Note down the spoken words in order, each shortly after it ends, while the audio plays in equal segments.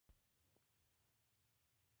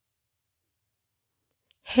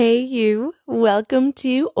Hey, you. Welcome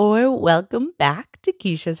to or welcome back to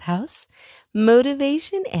Keisha's House,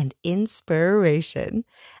 Motivation and Inspiration.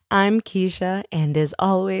 I'm Keisha, and as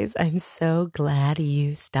always, I'm so glad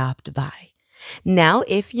you stopped by. Now,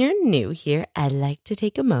 if you're new here, I'd like to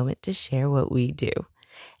take a moment to share what we do.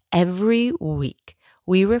 Every week,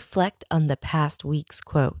 we reflect on the past week's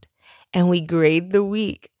quote, and we grade the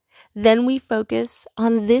week. Then we focus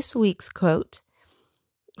on this week's quote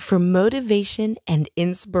for motivation and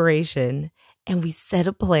inspiration, and we set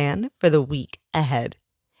a plan for the week ahead.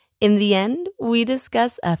 In the end, we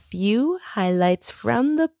discuss a few highlights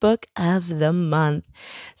from the book of the month.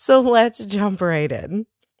 So let's jump right in.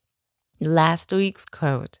 Last week's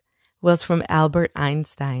quote was from Albert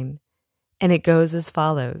Einstein, and it goes as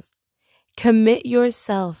follows. Commit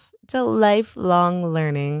yourself to lifelong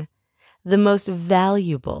learning. The most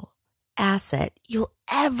valuable asset you'll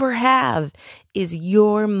ever have is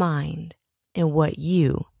your mind and what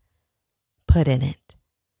you put in it.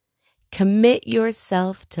 Commit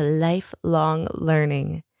yourself to lifelong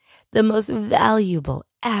learning. The most valuable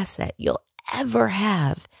asset you'll ever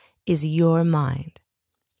have is your mind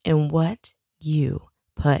and what you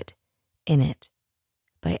put in it.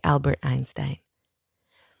 By Albert Einstein.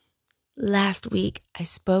 Last week, I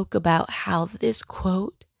spoke about how this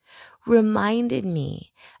quote reminded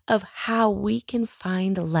me of how we can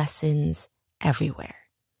find lessons everywhere.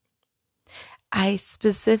 I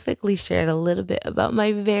specifically shared a little bit about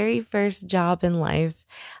my very first job in life.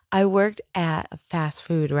 I worked at a fast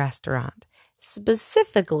food restaurant,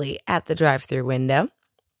 specifically at the drive-thru window.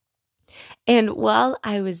 And while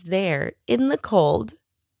I was there in the cold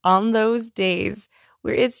on those days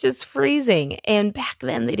where it's just freezing, and back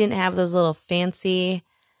then they didn't have those little fancy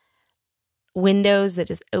windows that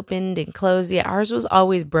just opened and closed. Yeah, ours was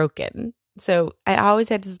always broken. So I always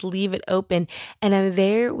had to just leave it open. And I'm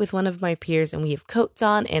there with one of my peers and we have coats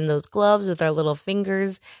on and those gloves with our little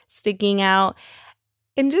fingers sticking out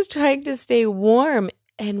and just trying to stay warm.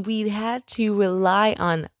 And we had to rely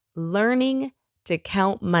on learning to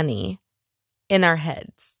count money in our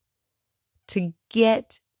heads to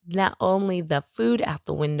get not only the food out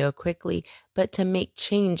the window quickly, but to make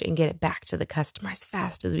change and get it back to the customer as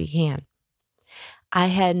fast as we can. I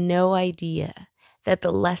had no idea that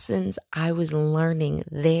the lessons I was learning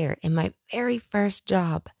there in my very first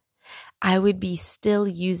job, I would be still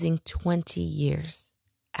using 20 years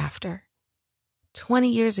after. 20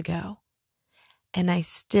 years ago. And I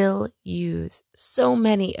still use so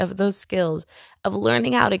many of those skills of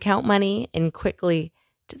learning how to count money and quickly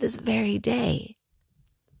to this very day.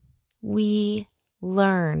 We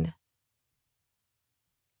learn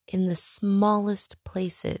in the smallest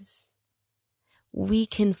places. We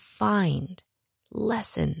can find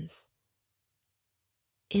lessons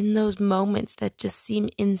in those moments that just seem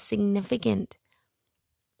insignificant.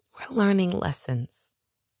 We're learning lessons.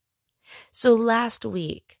 So last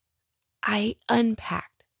week, I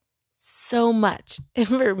unpacked so much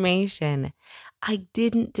information. I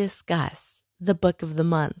didn't discuss the book of the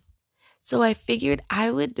month. So I figured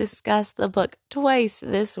I would discuss the book twice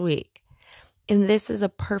this week. And this is a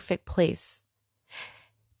perfect place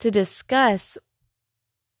to discuss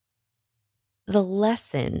the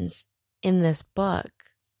lessons in this book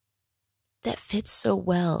that fits so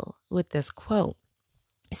well with this quote.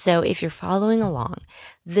 So if you're following along,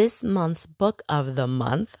 this month's book of the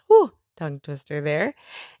month, tongue twister there,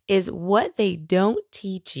 is What They Don't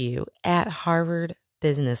Teach You at Harvard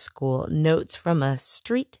Business School, Notes from a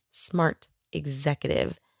Street Smart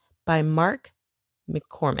Executive by Mark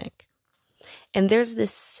McCormick. And there's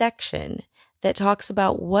this section that talks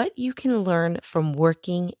about what you can learn from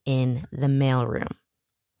working in the mailroom.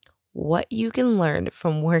 What you can learn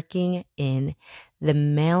from working in the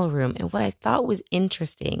mailroom. And what I thought was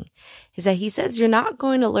interesting is that he says you're not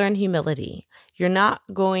going to learn humility. You're not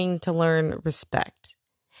going to learn respect.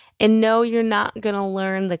 And no, you're not going to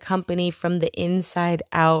learn the company from the inside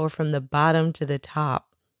out or from the bottom to the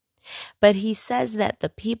top. But he says that the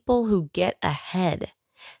people who get ahead,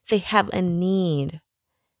 they have a need.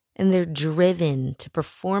 And they're driven to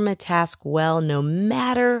perform a task well, no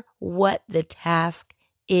matter what the task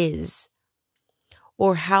is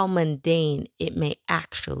or how mundane it may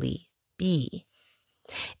actually be.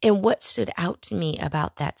 And what stood out to me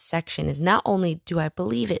about that section is not only do I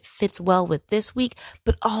believe it fits well with this week,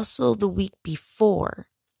 but also the week before,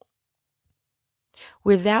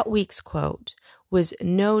 where that week's quote was,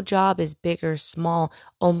 "No job is big or small,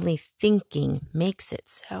 only thinking makes it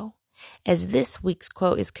so." As this week's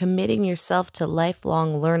quote is, "Committing yourself to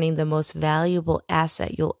lifelong learning, the most valuable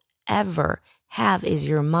asset you'll ever have is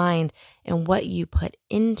your mind and what you put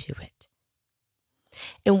into it."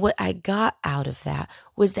 And what I got out of that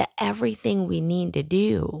was that everything we need to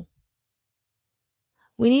do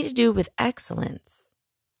with excellence.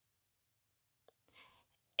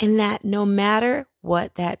 And that no matter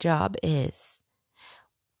what that job is,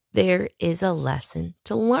 there is a lesson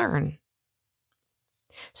to learn.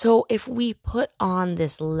 So if we put on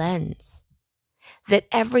this lens that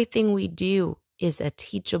everything we do is a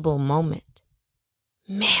teachable moment,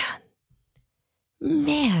 man,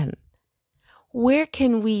 where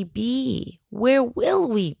can we be? Where will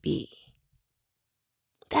we be?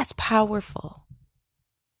 That's powerful,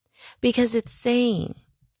 because it's saying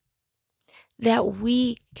that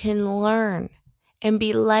we can learn and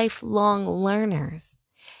be lifelong learners.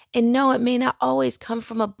 And no, it may not always come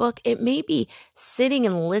from a book. It may be sitting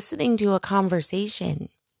and listening to a conversation.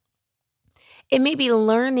 It may be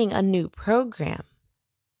learning a new program.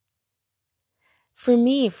 For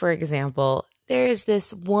me, for example, there is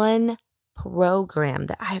this one program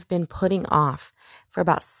that I've been putting off for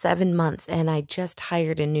about 7 months, and I just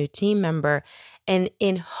hired a new team member, and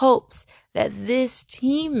in hopes that this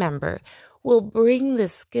team member will bring the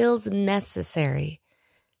skills necessary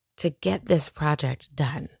to get this project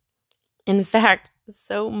done. In fact,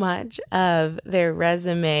 so much of their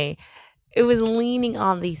resume, it was leaning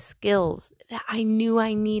on these skills that I knew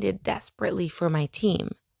I needed desperately for my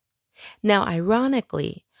team. Now,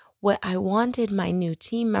 ironically, what I wanted my new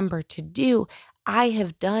team member to do, I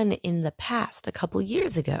have done in the past a couple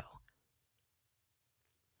years ago.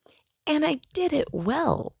 And I did it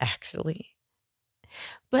well, actually.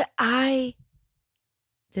 But I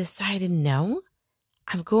decided, no,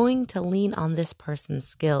 I'm going to lean on this person's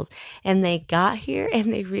skills. And they got here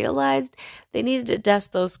and they realized they needed to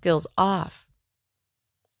dust those skills off.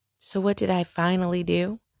 So what did I finally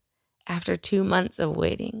do? After 2 months of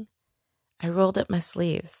waiting, I rolled up my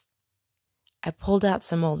sleeves. I pulled out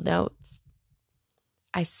some old notes.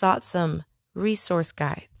 I sought some resource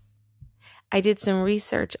guides. I did some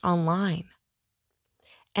research online.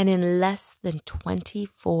 And in less than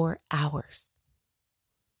 24 hours,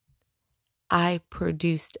 I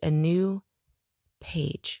produced a new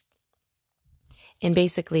page. And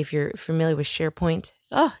basically, if you're familiar with SharePoint,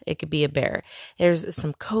 it could be a bear. There's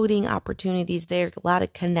some coding opportunities there, a lot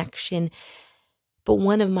of connection. But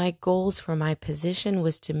one of my goals for my position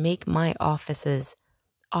was to make my offices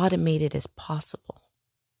automated as possible.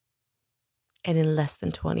 And in less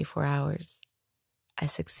than 24 hours, I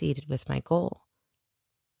succeeded with my goal.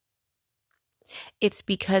 It's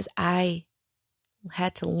because I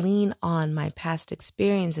had to lean on my past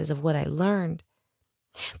experiences of what I learned.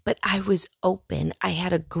 But I was open. I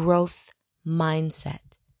had a growth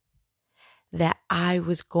mindset that I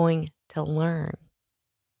was going to learn.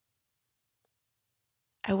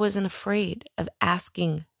 I wasn't afraid of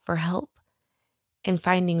asking for help and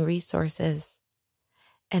finding resources.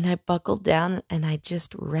 And I buckled down and I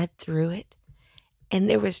just read through it. And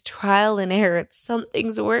there was trial and error. Some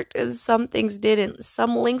things worked and some things didn't.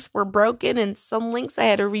 Some links were broken and some links I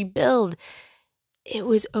had to rebuild. It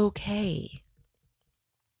was okay,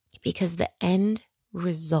 because the end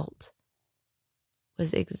result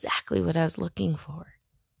was exactly what I was looking for.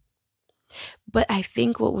 But I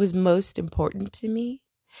think what was most important to me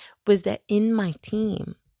was that in my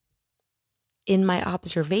team, in my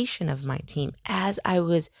observation of my team, as I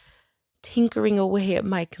was tinkering away at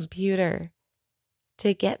my computer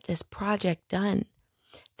to get this project done,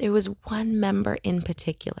 there was one member in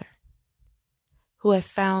particular who I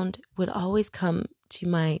found would always come to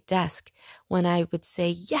my desk when I would say,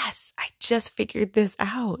 yes, I just figured this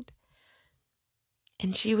out.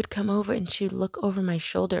 And she would come over and she would look over my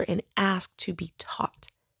shoulder and ask to be taught.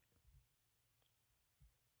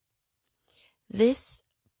 This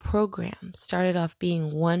program started off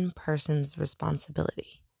being one person's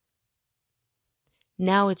responsibility.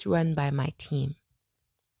 Now it's run by my team.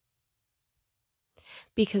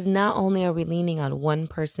 Because not only are we leaning on one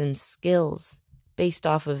person's skills based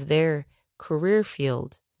off of their career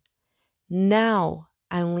field, now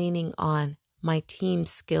I'm leaning on my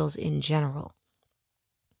team's skills in general.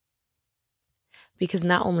 Because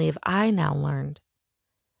not only have I now learned,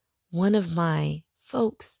 one of my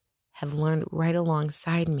folks have learned right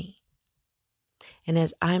alongside me. And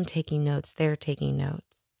as I'm taking notes, they're taking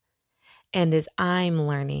notes. And as I'm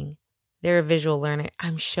learning, they're a visual learner,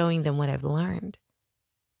 I'm showing them what I've learned.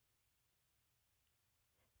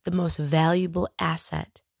 The most valuable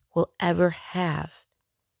asset we'll ever have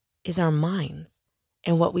is our minds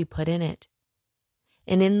and what we put in it.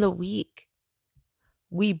 And in the week,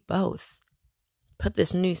 we both put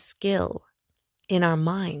this new skill in our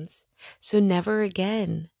minds. So never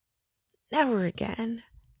again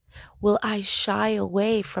Will I shy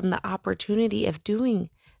away from the opportunity of doing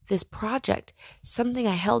this project, something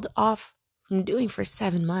I held off from doing for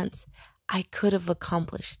 7 months, I could have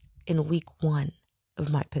accomplished in week 1 of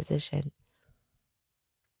my position?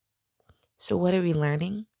 So what are we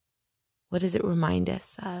learning? What does it remind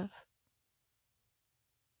us of?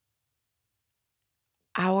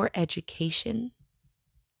 Our education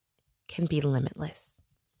can be limitless.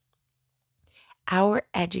 Our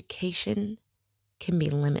education can be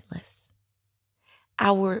limitless.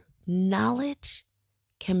 Our knowledge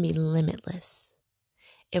can be limitless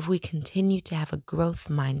if we continue to have a growth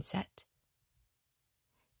mindset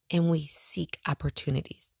and we seek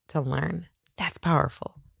opportunities to learn. That's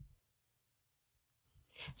powerful.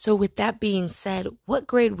 So with that being said, what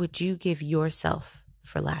grade would you give yourself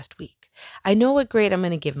for last week? I know what grade I'm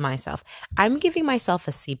going to give myself. I'm giving myself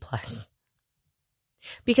a C+.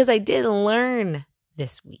 Because I did learn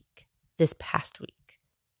this past week.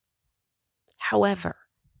 However,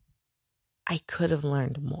 I could have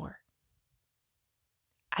learned more.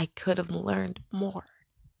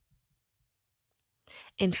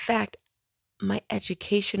 In fact, my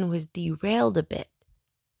education was derailed a bit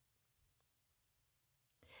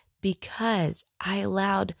because I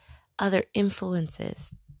allowed other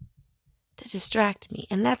influences to distract me.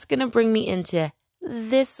 And that's going to bring me into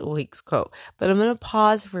this week's quote. But I'm going to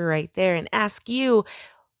pause for right there and ask you,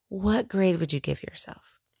 what grade would you give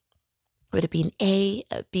yourself? Would it be an A,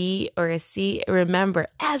 a B, or a C? Remember,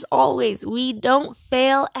 as always, we don't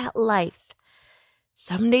fail at life.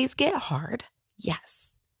 Some days get hard,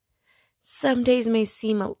 yes. Some days may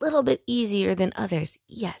seem a little bit easier than others,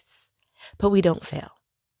 yes. But we don't fail.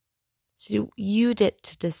 So you get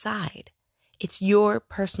to decide. It's your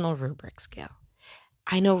personal rubric scale.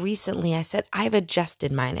 I know recently I said I've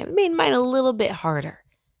adjusted mine. I've made mine a little bit harder.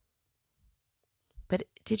 But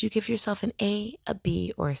did you give yourself an A, a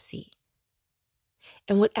B, or a C?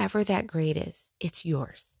 And whatever that grade is, it's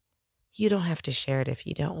yours. You don't have to share it if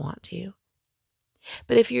you don't want to.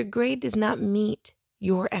 But if your grade does not meet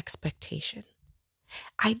your expectation,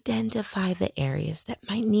 identify the areas that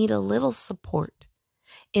might need a little support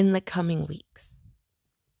in the coming weeks.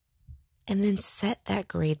 And then set that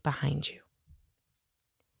grade behind you.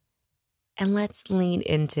 And let's lean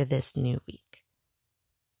into this new week.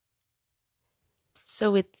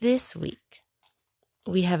 So with this week,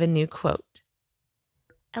 we have a new quote.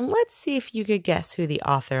 And let's see if you could guess who the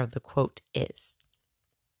author of the quote is.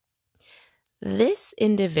 This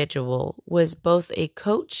individual was both a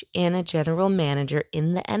coach and a general manager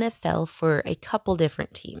in the NFL for a couple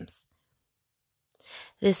different teams.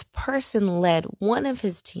 This person led one of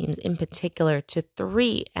his teams in particular to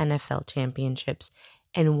 3 NFL championships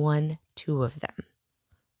and won 2 of them.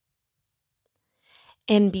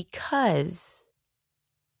 And because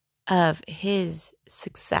of his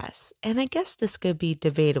success, and I guess this could be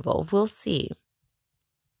debatable, we'll see,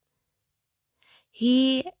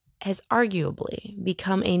 he has arguably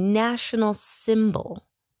become a national symbol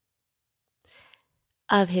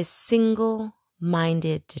of his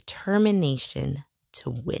single-minded determination to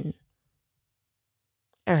win.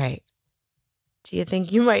 All right. Do you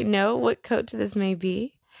think you might know what coach this may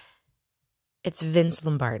be? It's Vince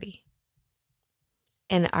Lombardi.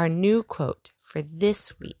 And our new quote for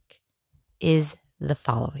this week is the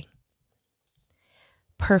following.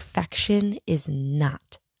 Perfection is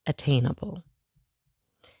not attainable.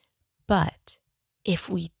 But if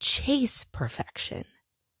we chase perfection,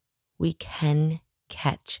 we can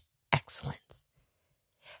catch excellence.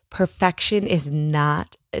 Perfection is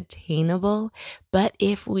not attainable, but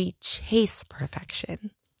if we chase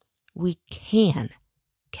perfection, we can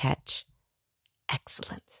catch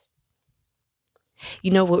excellence.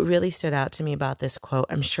 You know what really stood out to me about this quote?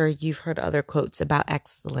 I'm sure you've heard other quotes about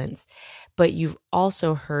excellence, but you've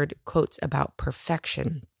also heard quotes about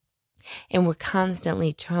perfection. And we're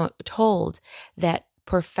constantly told that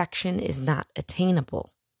perfection is not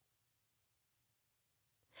attainable.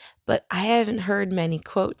 But I haven't heard many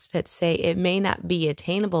quotes that say it may not be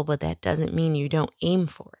attainable, but that doesn't mean you don't aim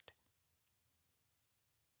for it.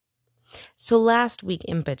 So last week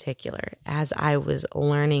in particular, as I was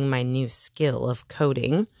learning my new skill of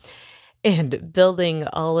coding and building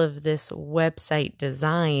all of this website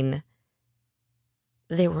design,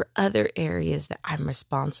 there were other areas that I'm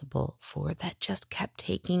responsible for that just kept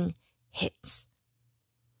taking hits.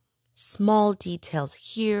 Small details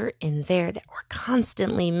here and there that were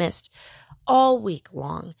constantly missed all week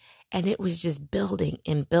long. And it was just building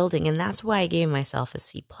and building. And that's why I gave myself a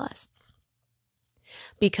C+.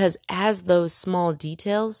 Because as those small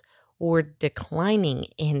details were declining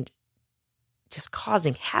and just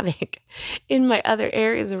causing havoc in my other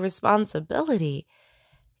areas of responsibility,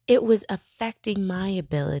 It was affecting my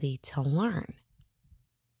ability to learn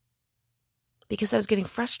because I was getting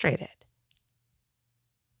frustrated.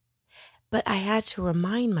 But I had to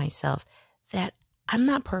remind myself that I'm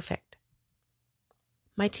not perfect.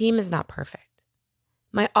 My team is not perfect.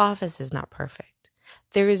 My office is not perfect.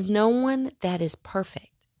 There is no one that is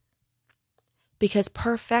perfect because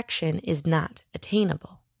perfection is not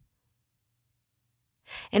attainable.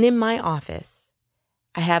 And in my office,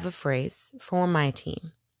 I have a phrase for my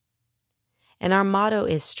team. And our motto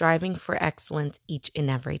is striving for excellence each and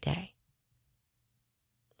every day.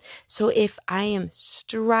 So if I am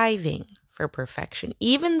striving for perfection,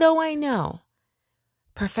 even though I know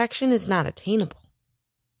perfection is not attainable,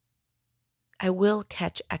 I will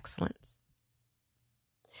catch excellence.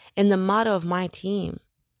 And the motto of my team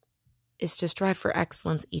is to strive for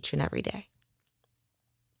excellence each and every day.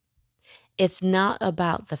 It's not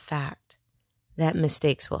about the fact that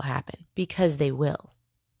mistakes will happen, because they will.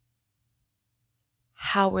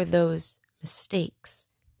 How are those mistakes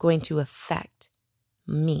going to affect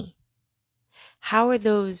me? How are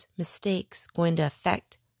those mistakes going to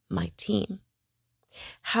affect my team?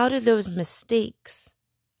 How do those mistakes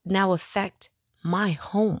now affect my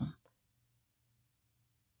home?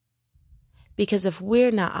 Because if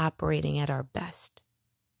we're not operating at our best,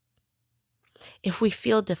 if we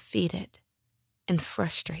feel defeated and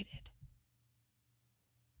frustrated,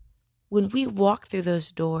 when we walk through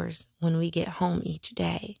those doors, when we get home each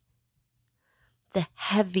day, the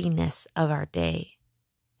heaviness of our day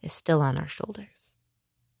is still on our shoulders.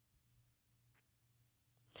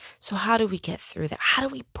 So how do we get through that? How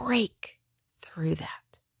do we break through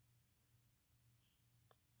that?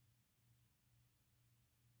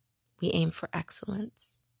 We aim for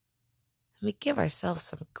excellence, and we give ourselves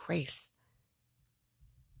some grace.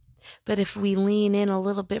 But if we lean in a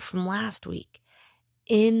little bit from last week,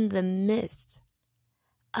 in the midst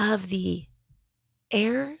of the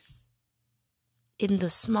errors, in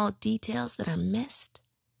those small details that are missed,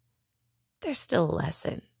 there's still a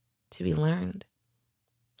lesson to be learned.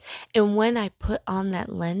 And when I put on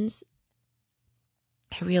that lens,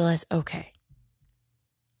 I realized, okay,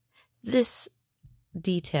 this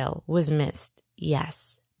detail was missed,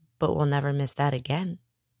 yes, but we'll never miss that again,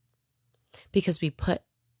 because we put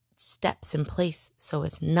steps in place so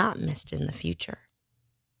it's not missed in the future.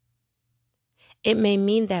 It may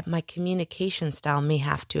mean that my communication style may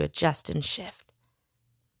have to adjust and shift.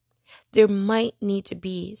 There might need to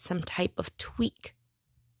be some type of tweak,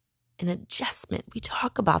 an adjustment. We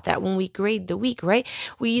talk about that when we grade the week, right?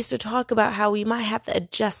 We used to talk about how we might have to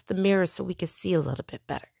adjust the mirror so we could see a little bit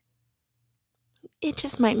better. It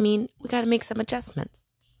just might mean we got to make some adjustments.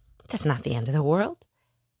 That's not the end of the world.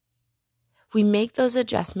 We make those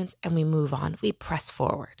adjustments and we move on. We press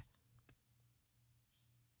forward.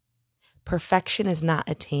 Perfection is not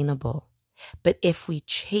attainable, but if we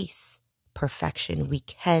chase perfection, we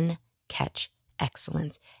can catch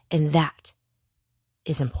excellence, and that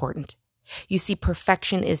is important. You see,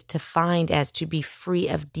 perfection is defined as to be free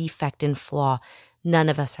of defect and flaw. None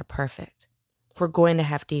of us are perfect. We're going to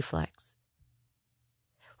have deflects.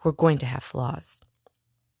 We're going to have flaws.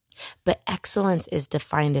 But excellence is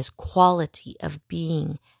defined as quality of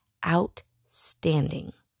being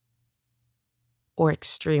outstanding or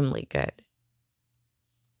extremely good.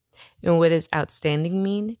 And what does outstanding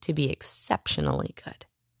mean? To be exceptionally good.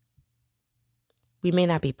 We may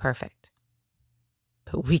not be perfect,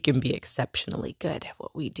 but we can be exceptionally good at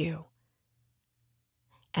what we do.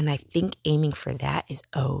 And I think aiming for that is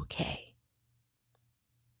okay.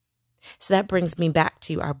 So that brings me back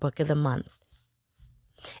to our book of the month.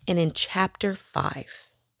 And in chapter 5,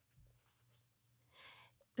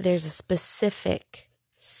 there's a specific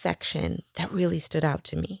section that really stood out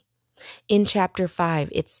to me. In chapter 5,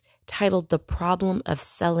 it's titled The Problem of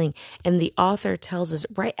Selling. And the author tells us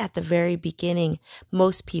right at the very beginning,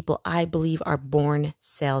 most people, I believe, are born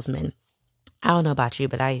salesmen. I don't know about you,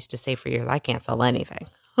 but I used to say for years, I can't sell anything.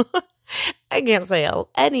 I can't sell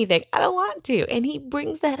anything. I don't want to. And he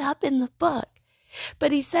brings that up in the book.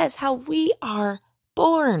 But he says how we are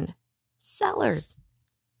born sellers.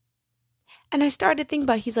 And I started thinking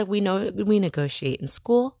about, he's like, we negotiate in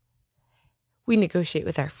school. We negotiate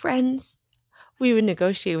with our friends. We would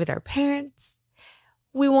negotiate with our parents.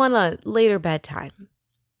 We want a later bedtime.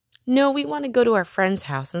 No, we want to go to our friend's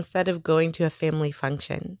house instead of going to a family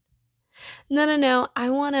function. No, I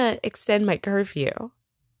want to extend my curfew.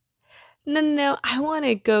 No, I want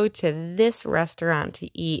to go to this restaurant to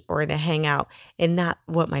eat or to hang out and not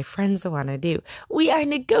what my friends want to do. We are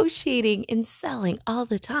negotiating and selling all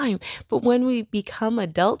the time. But when we become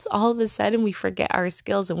adults, all of a sudden we forget our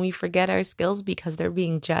skills, and we forget our skills because they're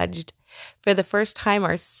being judged For the first time,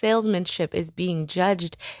 our salesmanship is being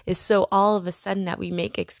judged is so all of a sudden that we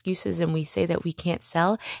make excuses and we say that we can't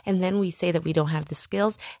sell. And then we say that we don't have the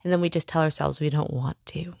skills. And then we just tell ourselves we don't want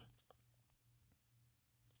to.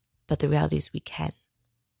 But the reality is we can.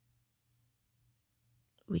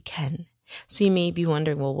 We can. So you may be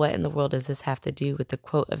wondering, well, what in the world does this have to do with the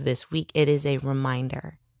quote of this week? It is a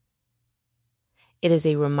reminder. It is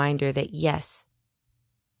a reminder that yes,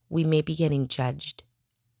 we may be getting judged.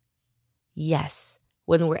 Yes,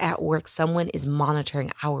 when we're at work, someone is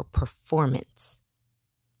monitoring our performance.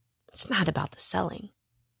 It's not about the selling.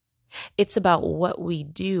 It's about what we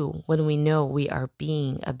do when we know we are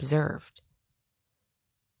being observed.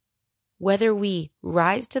 Whether we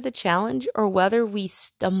rise to the challenge or whether we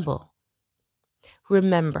stumble,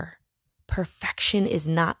 remember, perfection is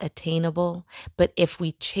not attainable, but if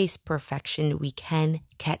we chase perfection, we can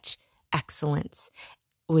catch excellence,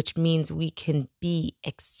 which means we can be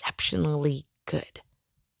exceptionally good.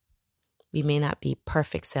 We may not be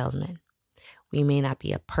perfect salesmen. We may not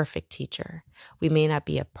be a perfect teacher. We may not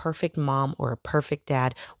be a perfect mom or a perfect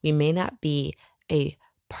dad. We may not be a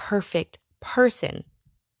perfect person,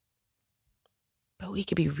 but we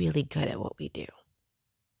could be really good at what we do.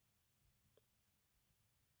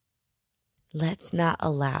 Let's not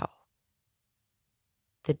allow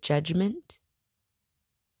the judgment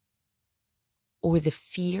or the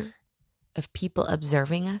fear of people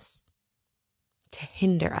observing us to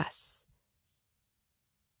hinder us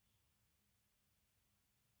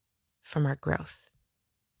from our growth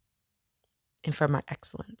and from our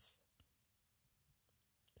excellence.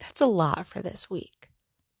 That's a lot for this week.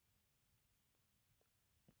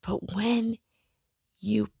 But when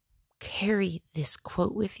you carry this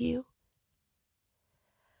quote with you,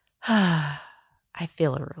 I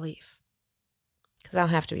feel a relief. Because I don't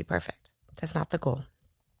have to be perfect. That's not the goal.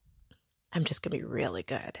 I'm just going to be really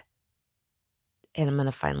good. And I'm going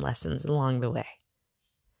to find lessons along the way.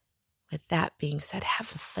 With that being said,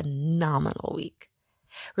 have a phenomenal week.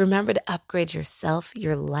 Remember to upgrade yourself,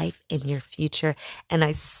 your life, and your future. And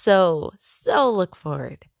I so look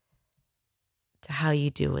forward to how you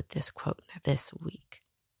do with this quote this week.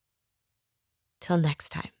 Till next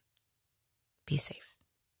time, be safe.